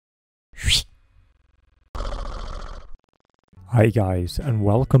Hi guys, and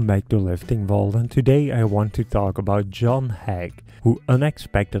welcome back to Lifting Vault, and today I want to talk about John Haack, who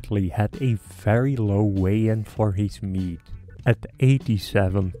unexpectedly had a very low weigh-in for his meet at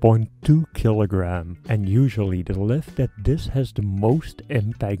 87.2 kg, and usually the lift that this has the most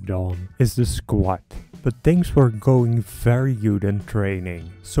impact on is the squat. But things were going very good in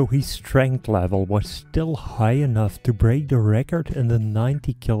training, so his strength level was still high enough to break the record in the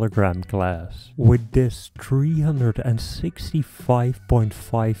 90 kg class. With this 365.5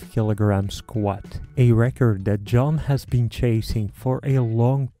 kg squat, a record that John has been chasing for a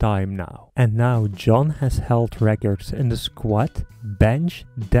long time now. And now John has held records in the squat, bench,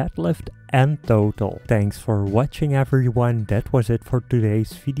 deadlift and total. Thanks for watching everyone. That was it for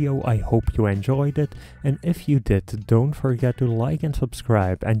today's video. I hope you enjoyed it, and if you did, don't forget to like and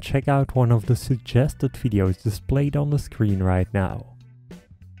subscribe and check out one of the suggested videos displayed on the screen right now.